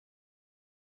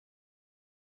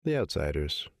The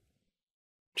Outsiders.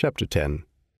 Chapter 10.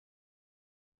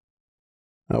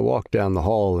 I walked down the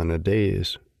hall in a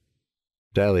daze.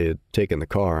 Dally had taken the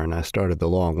car, and I started the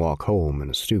long walk home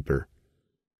in a stupor.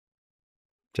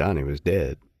 Johnny was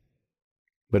dead.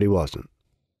 But he wasn't.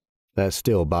 That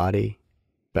still body,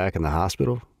 back in the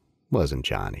hospital, wasn't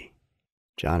Johnny.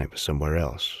 Johnny was somewhere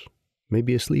else.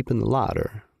 Maybe asleep in the lot,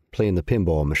 or playing the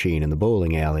pinball machine in the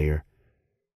bowling alley, or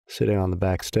sitting on the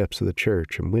back steps of the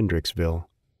church in Windricksville.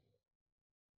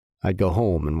 I'd go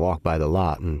home and walk by the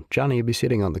lot, and Johnny would be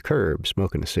sitting on the curb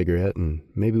smoking a cigarette, and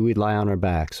maybe we'd lie on our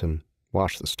backs and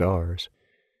watch the stars.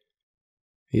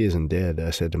 He isn't dead,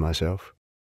 I said to myself.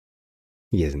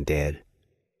 He isn't dead.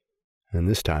 And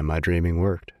this time my dreaming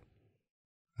worked.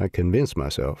 I convinced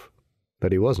myself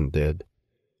that he wasn't dead.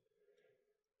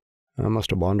 I must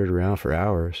have wandered around for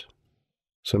hours,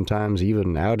 sometimes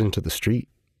even out into the street,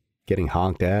 getting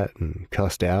honked at and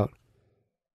cussed out.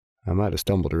 I might have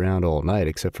stumbled around all night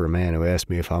except for a man who asked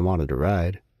me if I wanted to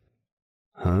ride.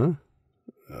 Huh?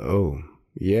 Oh,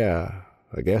 yeah,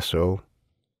 I guess so,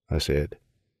 I said.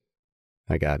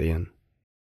 I got in.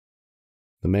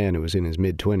 The man who was in his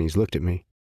mid-20s looked at me.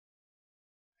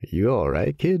 You all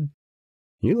right, kid?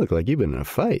 You look like you've been in a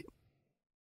fight.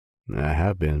 I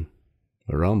have been.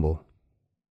 A rumble.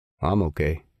 I'm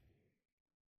okay.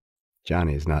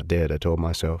 Johnny is not dead, I told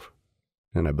myself,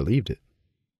 and I believed it.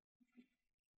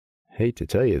 Hate to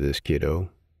tell you this, kiddo,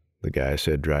 the guy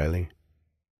said dryly,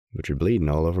 but you're bleeding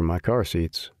all over my car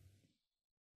seats.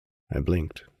 I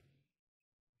blinked.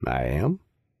 I am?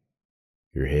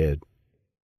 Your head.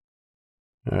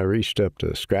 I reached up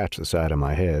to scratch the side of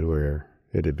my head where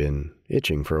it had been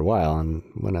itching for a while, and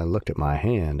when I looked at my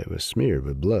hand, it was smeared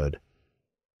with blood.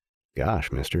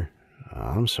 Gosh, mister,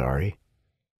 I'm sorry,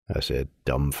 I said,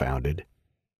 dumbfounded.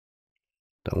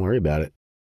 Don't worry about it.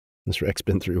 This wreck's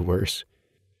been through worse.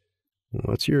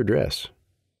 What's your address?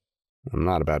 I'm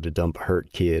not about to dump a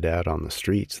hurt kid out on the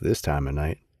streets this time of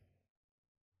night.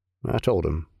 I told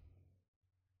him.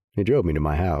 He drove me to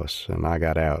my house, and I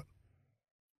got out.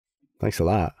 Thanks a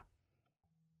lot.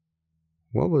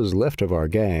 What was left of our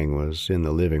gang was in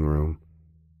the living room.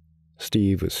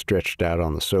 Steve was stretched out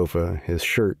on the sofa, his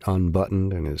shirt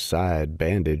unbuttoned and his side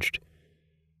bandaged.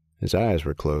 His eyes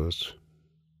were closed,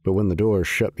 but when the door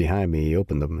shut behind me, he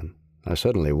opened them, and I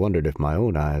suddenly wondered if my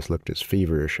own eyes looked as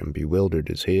feverish and bewildered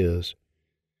as his.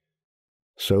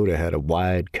 Soda had a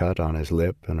wide cut on his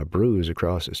lip and a bruise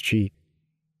across his cheek.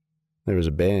 There was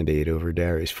a Band-Aid over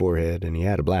Darry's forehead, and he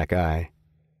had a black eye.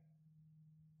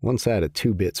 One side of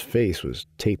Two-Bit's face was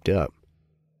taped up.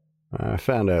 I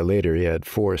found out later he had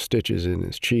 4 stitches in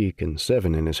his cheek and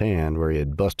 7 in his hand where he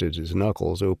had busted his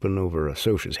knuckles open over a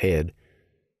Socha's head.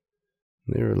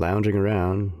 They were lounging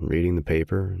around, reading the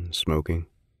paper and smoking.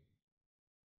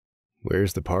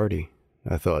 Where's the party?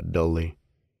 I thought dully.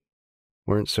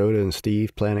 Weren't Soda and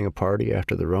Steve planning a party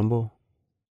after the rumble?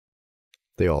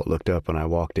 They all looked up when I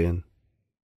walked in.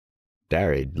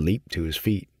 Darry leaped to his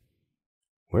feet.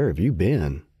 Where have you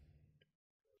been?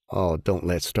 Oh, don't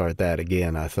let's start that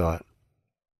again, I thought.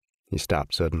 He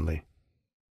stopped suddenly.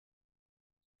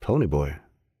 Ponyboy,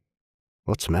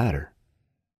 what's the matter?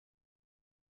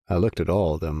 I looked at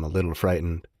all of them, a little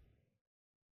frightened.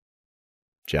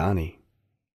 Johnny.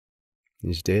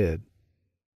 He's dead.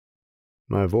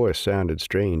 My voice sounded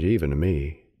strange even to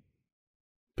me.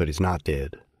 But he's not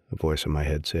dead, a voice in my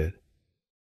head said.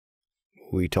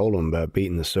 We told him about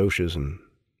beating the Sochas and,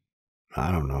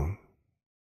 I don't know,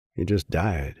 he just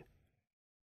died.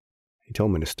 He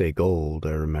told me to stay gold,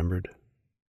 I remembered.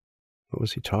 What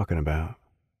was he talking about?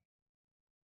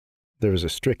 There was a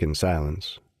stricken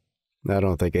silence. I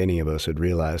don't think any of us had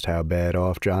realized how bad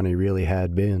off Johnny really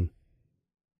had been.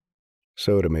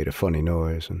 Soda made a funny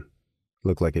noise and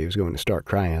looked like he was going to start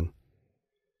crying.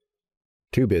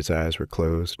 Two-Bit's eyes were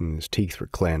closed and his teeth were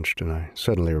clenched, and I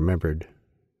suddenly remembered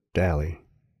Dally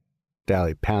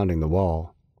pounding the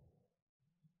wall.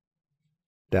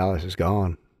 Dallas is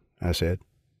gone, I said.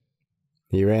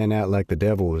 He ran out like the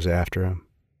devil was after him.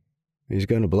 He's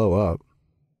going to blow up.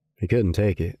 He couldn't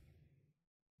take it.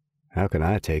 How can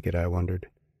I take it, I wondered.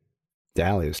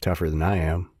 Dally is tougher than I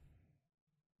am.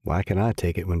 Why can I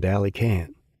take it when Dally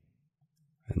can't?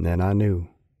 And then I knew.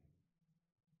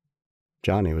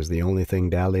 Johnny was the only thing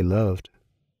Dally loved.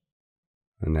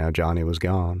 And now Johnny was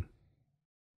gone.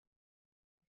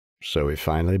 So he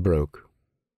finally broke.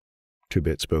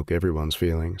 Two-Bit spoke everyone's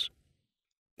feelings.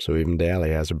 So even Dally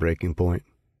has a breaking point.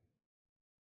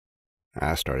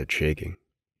 I started shaking.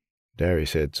 Darry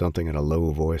said something in a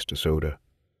low voice to Soda.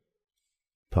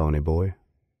 Ponyboy,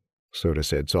 Soda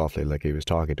said softly like he was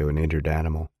talking to an injured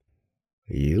animal.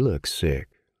 You look sick.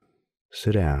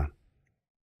 Sit down.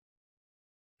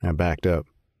 I backed up,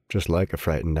 just like a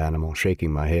frightened animal,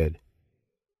 shaking my head.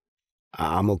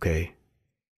 I'm okay.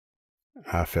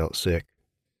 I felt sick.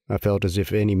 I felt as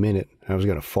if any minute I was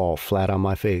going to fall flat on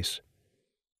my face.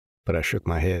 But I shook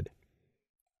my head.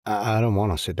 I don't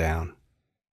want to sit down.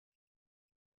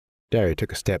 Derry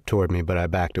took a step toward me, but I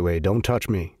backed away. Don't touch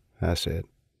me, I said.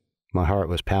 My heart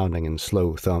was pounding in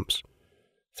slow thumps,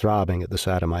 throbbing at the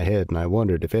side of my head, and I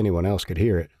wondered if anyone else could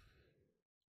hear it.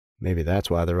 Maybe that's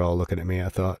why they're all looking at me, I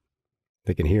thought.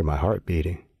 They can hear my heart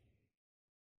beating.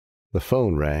 The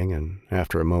phone rang, and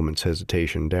after a moment's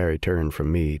hesitation, Derry turned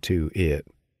from me to it.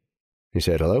 He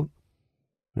said, "Hello?"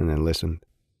 and then listened.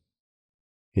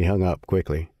 He hung up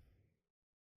quickly.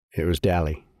 It was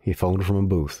Dally. He phoned from a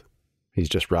booth. He's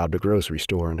just robbed a grocery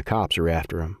store, and the cops are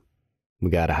after him.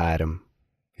 We gotta hide him.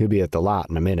 He'll be at the lot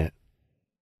in a minute.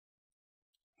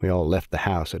 We all left the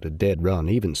house at a dead run,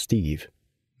 even Steve,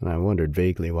 and I wondered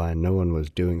vaguely why no one was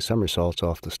doing somersaults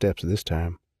off the steps this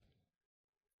time.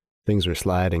 Things were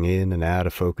sliding in and out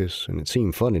of focus, and it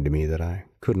seemed funny to me that I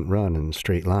couldn't run in a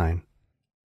straight line.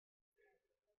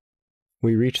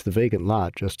 We reached the vacant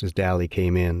lot just as Dally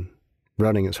came in,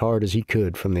 running as hard as he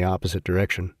could from the opposite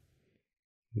direction.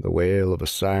 The wail of a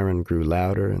siren grew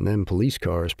louder, and then police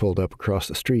cars pulled up across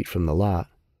the street from the lot.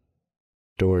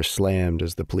 Doors slammed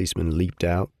as the policeman leaped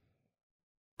out.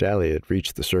 Dally had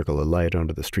reached the circle of light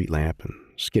under the street lamp, and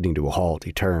skidding to a halt,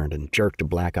 he turned and jerked a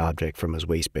black object from his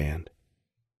waistband.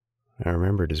 I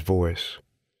remembered his voice.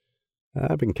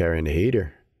 "I've been carrying a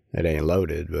heater. It ain't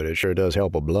loaded, but it sure does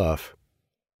help a bluff."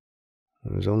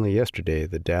 It was only yesterday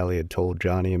that Dally had told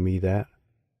Johnny and me that.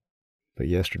 But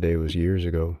yesterday was years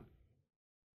ago.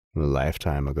 A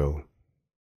lifetime ago.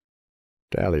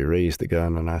 Dally raised the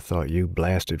gun, and I thought, "You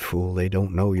blasted fool, they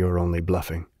don't know you're only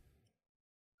bluffing."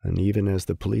 And even as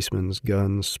the policeman's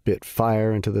gun spit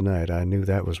fire into the night, I knew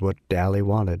that was what Dally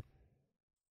wanted.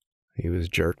 He was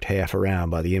jerked half around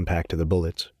by the impact of the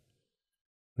bullets,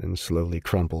 then slowly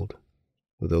crumpled,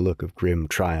 with a look of grim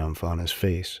triumph on his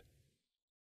face.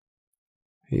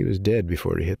 He was dead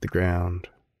before he hit the ground,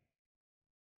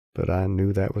 but I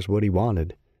knew that was what he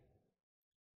wanted.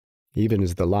 Even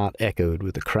as the lot echoed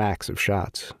with the cracks of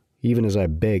shots, even as I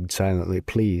begged silently,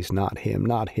 "Please, not him,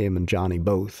 and Johnny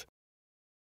both,"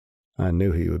 I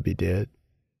knew he would be dead,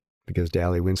 because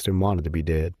Dally Winston wanted to be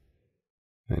dead,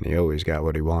 and he always got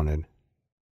what he wanted.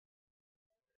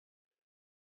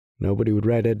 Nobody would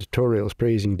write editorials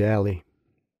praising Dally.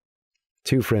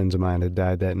 2 friends of mine had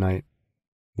died that night,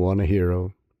 one a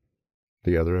hero,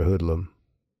 the other a hoodlum.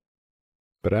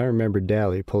 But I remembered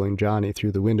Dally pulling Johnny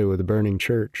through the window of the burning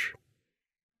church.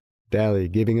 Dally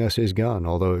giving us his gun,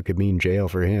 although it could mean jail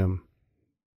for him.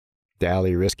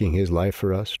 Dally risking his life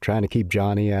for us, trying to keep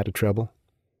Johnny out of trouble.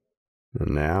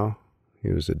 And now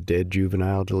he was a dead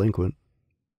juvenile delinquent,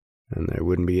 and there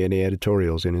wouldn't be any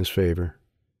editorials in his favor.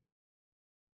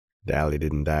 Dally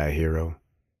didn't die a hero.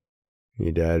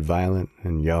 He died violent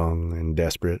and young and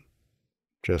desperate,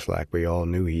 just like we all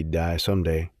knew he'd die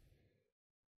someday.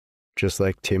 Just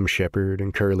like Tim Shepard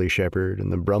and Curly Shepard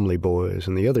and the Brumley boys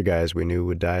and the other guys we knew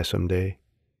would die someday.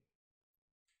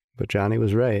 But Johnny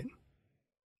was right.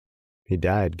 He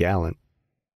died gallant.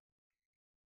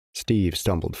 Steve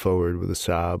stumbled forward with a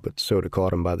sob, but Soda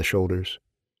caught him by the shoulders.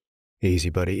 "Easy,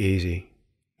 buddy, easy,"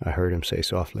 I heard him say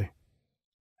softly.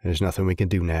 "There's nothing we can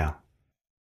do now."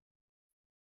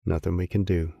 Nothing we can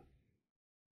do.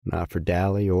 Not for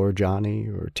Dally or Johnny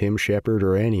or Tim Shepard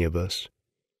or any of us.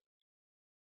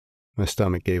 My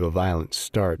stomach gave a violent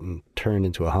start and turned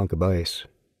into a hunk of ice.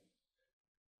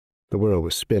 The world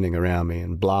was spinning around me,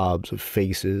 and blobs of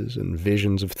faces and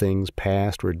visions of things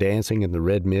past were dancing in the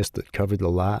red mist that covered the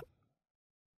lot,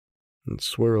 and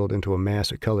swirled into a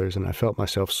mass of colors, and I felt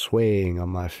myself swaying on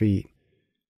my feet.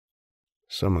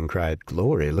 Someone cried,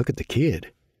 "Glory, look at the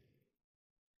kid!"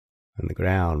 And the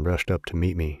ground rushed up to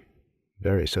meet me,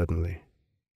 very suddenly.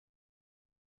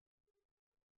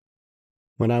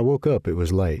 When I woke up, it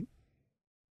was light.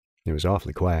 It was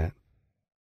awfully quiet.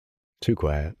 Too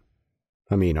quiet.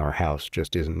 I mean, our house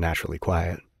just isn't naturally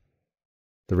quiet.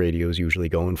 The radio's usually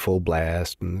going full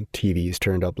blast, and the TV's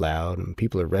turned up loud, and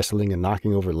people are wrestling and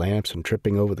knocking over lamps and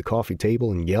tripping over the coffee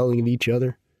table and yelling at each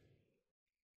other.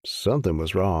 Something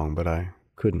was wrong, but I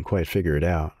couldn't quite figure it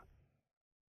out.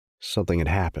 Something had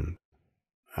happened.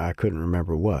 I couldn't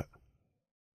remember what.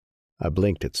 I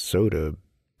blinked at Soda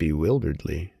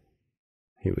bewilderedly.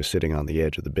 He was sitting on the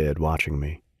edge of the bed watching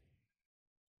me.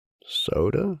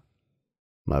 "Soda?"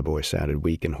 My voice sounded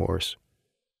weak and hoarse.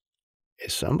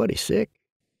 "Is somebody sick?"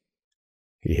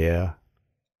 "Yeah."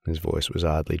 His voice was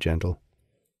oddly gentle.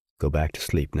 "Go back to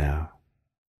sleep now."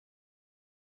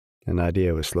 An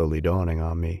idea was slowly dawning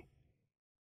on me.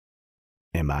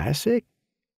 Am I sick?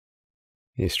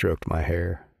 He stroked my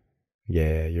hair.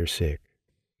 Yeah, you're sick.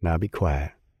 Now be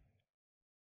quiet.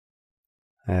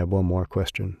 I had one more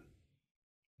question.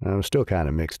 I was still kind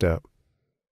of mixed up.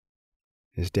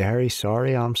 Is Derry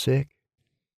sorry I'm sick?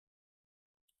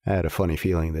 I had a funny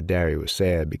feeling that Derry was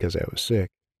sad because I was sick.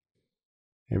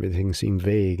 Everything seemed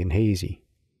vague and hazy.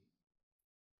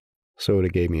 Soda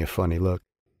gave me a funny look.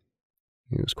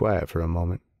 He was quiet for a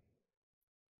moment.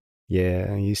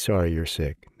 Yeah, he's sorry you're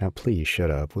sick. Now please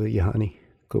shut up, will you, honey?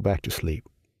 Go back to sleep.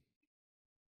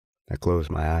 I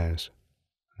closed my eyes.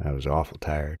 I was awful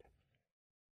tired.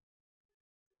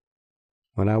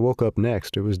 When I woke up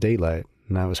next, it was daylight,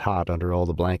 and I was hot under all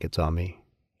the blankets on me.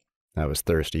 I was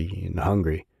thirsty and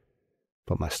hungry,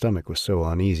 but my stomach was so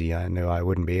uneasy I knew I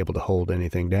wouldn't be able to hold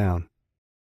anything down.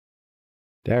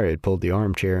 Derry had pulled the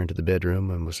armchair into the bedroom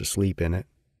and was asleep in it.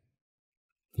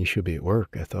 He should be at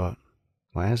work, I thought.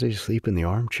 Why is he asleep in the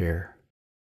armchair?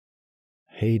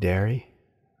 Hey, Derry,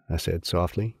 I said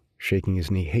softly, shaking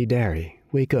his knee. Hey, Derry,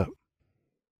 wake up.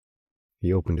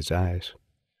 He opened his eyes.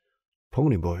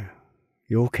 Pony boy,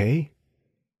 you okay?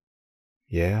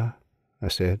 Yeah, I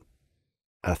said.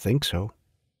 I think so.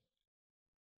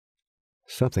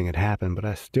 Something had happened, but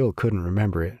I still couldn't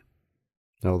remember it,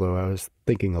 although I was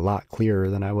thinking a lot clearer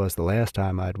than I was the last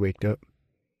time I'd waked up.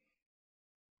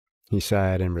 He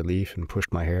sighed in relief and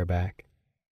pushed my hair back.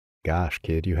 Gosh,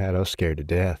 kid, you had us scared to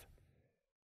death.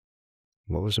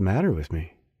 What was the matter with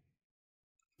me?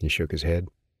 He shook his head.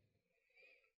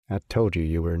 I told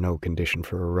you were in no condition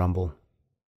for a rumble.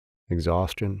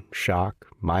 Exhaustion, shock,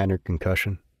 minor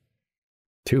concussion.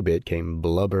 Two-Bit came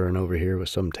blubbering over here with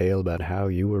some tale about how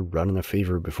you were running a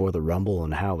fever before the rumble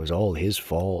and how it was all his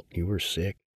fault. You were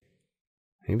sick.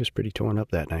 He was pretty torn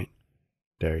up that night,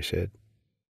 Derry said.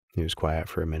 He was quiet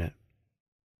for a minute.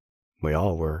 We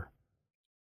all were.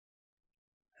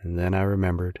 And then I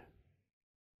remembered.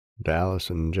 Dallas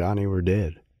and Johnny were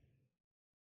dead.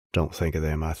 Don't think of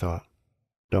them, I thought.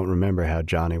 Don't remember how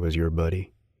Johnny was your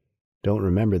buddy. Don't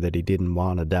remember that he didn't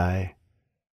want to die.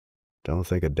 Don't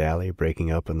think of Dally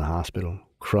breaking up in the hospital,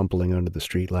 crumpling under the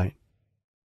streetlight.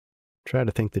 Try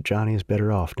to think that Johnny is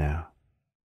better off now.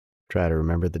 Try to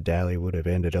remember that Dally would have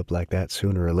ended up like that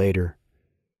sooner or later.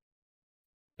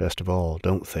 Best of all,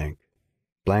 don't think.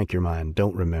 Blank your mind,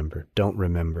 don't remember, don't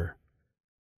remember.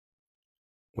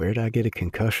 Where'd I get a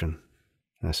concussion?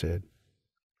 I said.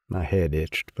 My head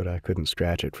itched, but I couldn't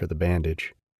scratch it for the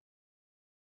bandage.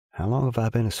 How long have I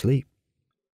been asleep?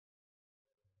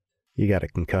 You got a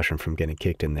concussion from getting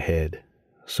kicked in the head.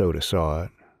 Soda saw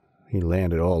it. He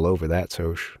landed all over that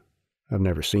Soch. I've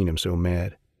never seen him so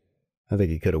mad. I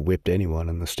think he could have whipped anyone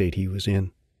in the state he was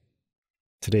in.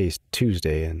 Today's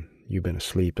Tuesday, and you've been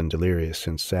asleep and delirious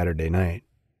since Saturday night.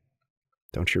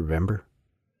 Don't you remember?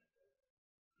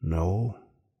 No,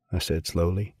 I said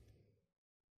slowly.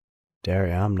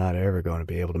 Derry, I'm not ever going to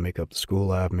be able to make up the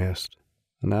school I've missed.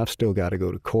 And I've still got to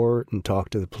go to court and talk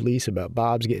to the police about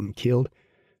Bob's getting killed.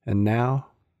 And now,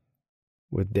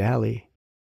 with Dally,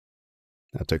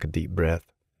 I took a deep breath.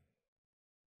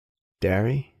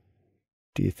 Derry,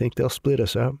 do you think they'll split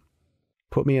us up?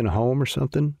 Put me in a home or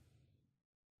something?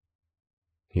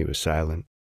 He was silent.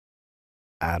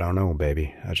 I don't know,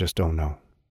 baby. I just don't know.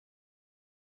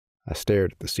 I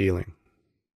stared at the ceiling.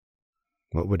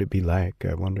 What would it be like,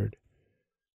 I wondered,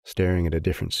 staring at a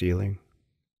different ceiling?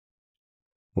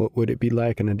 What would it be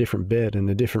like in a different bed in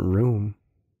a different room?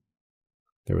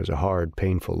 There was a hard,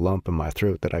 painful lump in my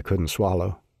throat that I couldn't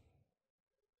swallow.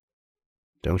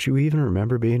 Don't you even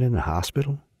remember being in the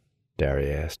hospital? Derry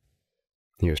asked.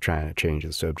 He was trying to change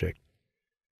the subject.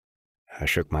 I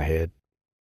shook my head.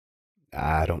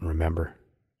 I don't remember.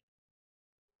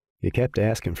 You kept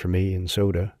asking for me and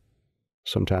Soda.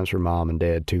 Sometimes for Mom and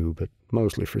Dad too, but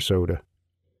mostly for Soda.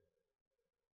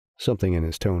 Something in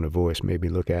his tone of voice made me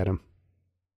look at him.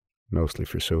 Mostly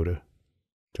for Soda.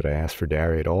 Did I ask for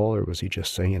Derry at all, or was he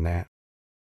just saying that?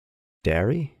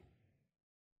 Derry?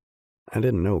 I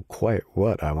didn't know quite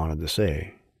what I wanted to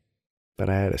say, but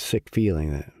I had a sick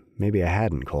feeling that maybe I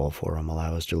hadn't called for him while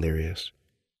I was delirious.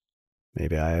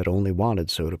 Maybe I had only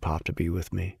wanted Soda Pop to be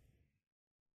with me.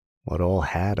 What all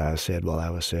had I said while I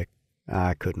was sick?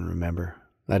 I couldn't remember.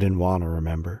 I didn't want to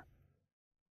remember.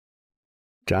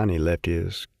 Johnny left you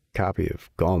his copy of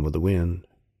Gone with the Wind.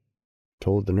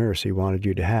 Told the nurse he wanted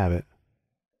you to have it.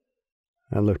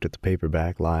 I looked at the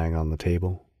paperback lying on the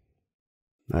table.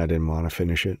 I didn't want to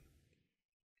finish it.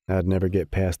 I'd never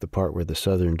get past the part where the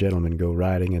Southern gentlemen go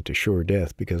riding into sure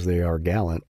death because they are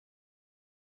gallant.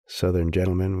 Southern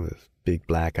gentlemen with big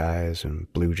black eyes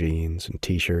and blue jeans and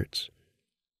T-shirts.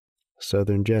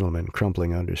 Southern gentlemen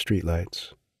crumpling under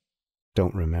streetlights.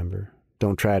 Don't remember.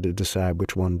 Don't try to decide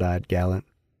which one died gallant.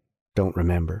 Don't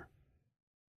remember.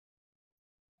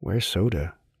 Where's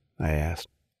Soda? I asked,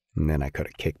 and then I could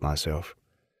have kicked myself.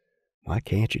 Why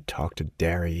can't you talk to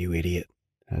Derry, you idiot?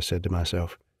 I said to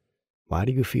myself. Why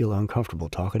do you feel uncomfortable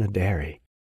talking to Derry?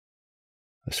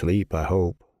 Asleep, I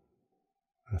hope.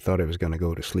 I thought he was going to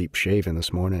go to sleep shaving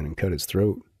this morning and cut his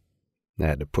throat. I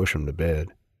had to push him to bed,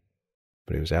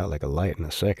 but he was out like a light in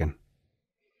a second.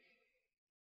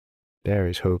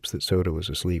 Derry's hopes that Soda was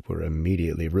asleep were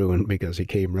immediately ruined because he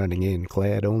came running in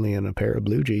clad only in a pair of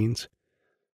blue jeans.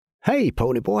 Hey,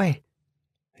 pony boy!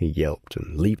 He yelped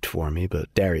and leaped for me,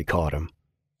 but Derry caught him.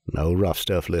 No rough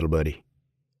stuff, little buddy.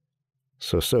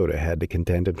 So Soda had to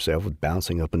content himself with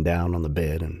bouncing up and down on the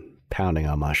bed and pounding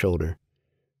on my shoulder.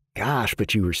 Gosh,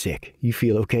 but you were sick. You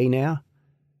feel okay now?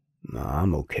 No,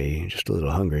 I'm okay, just a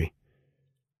little hungry.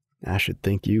 I should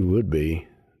think you would be,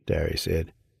 Derry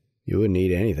said. You wouldn't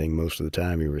eat anything most of the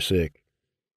time you were sick.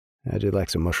 How'd you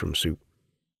like some mushroom soup?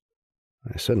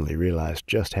 I suddenly realized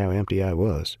just how empty I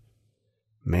was.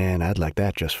 Man, I'd like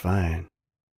that just fine.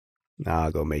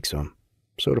 I'll go make some.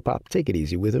 Soda Pop, take it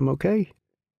easy with him, okay?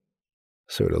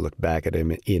 Soda looked back at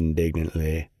him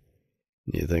indignantly.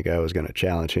 You think I was going to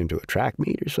challenge him to a track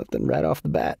meet or something right off the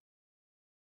bat?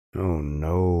 Oh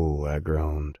no, I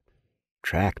groaned.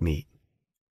 Track meet.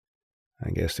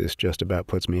 I guess this just about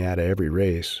puts me out of every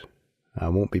race. I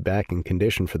won't be back in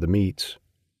condition for the meets.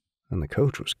 And the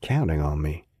coach was counting on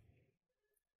me.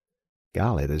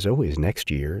 Golly, there's always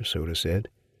next year, Soda said.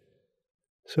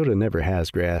 Soda never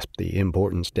has grasped the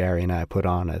importance Derry and I put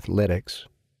on athletics.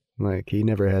 Like he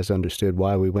never has understood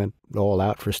why we went all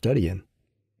out for studying.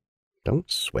 Don't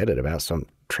sweat it about some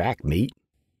track meet.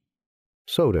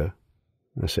 Soda,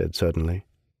 I said suddenly.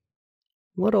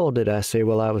 What all did I say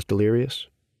while I was delirious?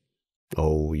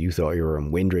 Oh, you thought you were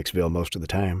in Windricksville most of the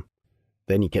time.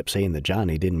 Then you kept saying that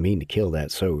Johnny didn't mean to kill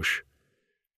that Soch.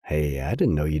 Hey, I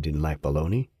didn't know you didn't like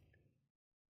bologna.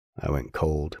 I went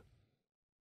cold.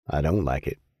 I don't like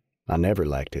it. I never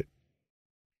liked it.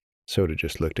 Soda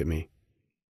just looked at me.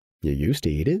 You used to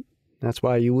eat it. That's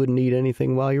why you wouldn't eat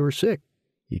anything while you were sick.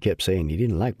 You kept saying you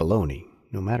didn't like bologna,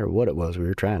 no matter what it was we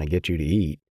were trying to get you to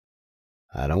eat.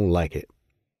 I don't like it,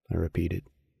 I repeated.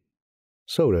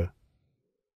 Soda,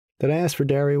 did I ask for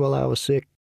Derry while I was sick?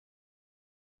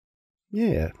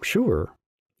 Yeah, sure,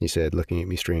 he said, looking at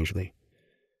me strangely.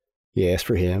 You asked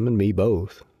for him and me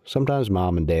both, sometimes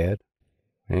Mom and Dad,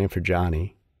 and for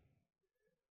Johnny.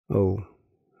 Oh,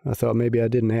 I thought maybe I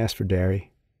didn't ask for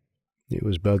Derry. It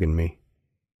was bugging me.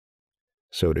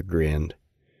 Soda grinned.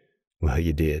 Well,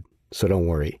 you did, so don't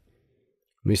worry.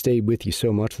 We stayed with you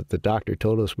so much that the doctor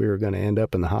told us we were going to end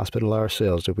up in the hospital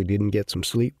ourselves if we didn't get some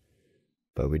sleep,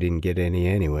 but we didn't get any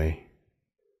anyway.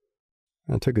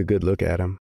 I took a good look at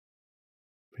him.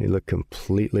 He looked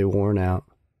completely worn out.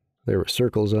 There were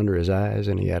circles under his eyes,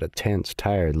 and he had a tense,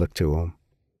 tired look to him.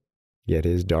 Yet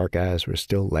his dark eyes were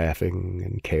still laughing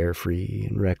and carefree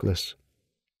and reckless.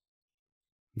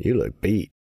 You look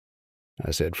beat, I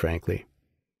said frankly.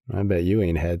 I bet you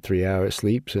ain't had 3 hours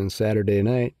sleep since Saturday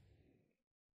night.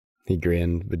 He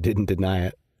grinned, but didn't deny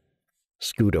it.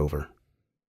 Scoot over.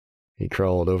 He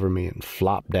crawled over me and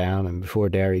flopped down, and before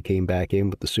Derry came back in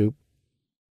with the soup,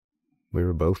 we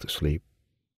were both asleep.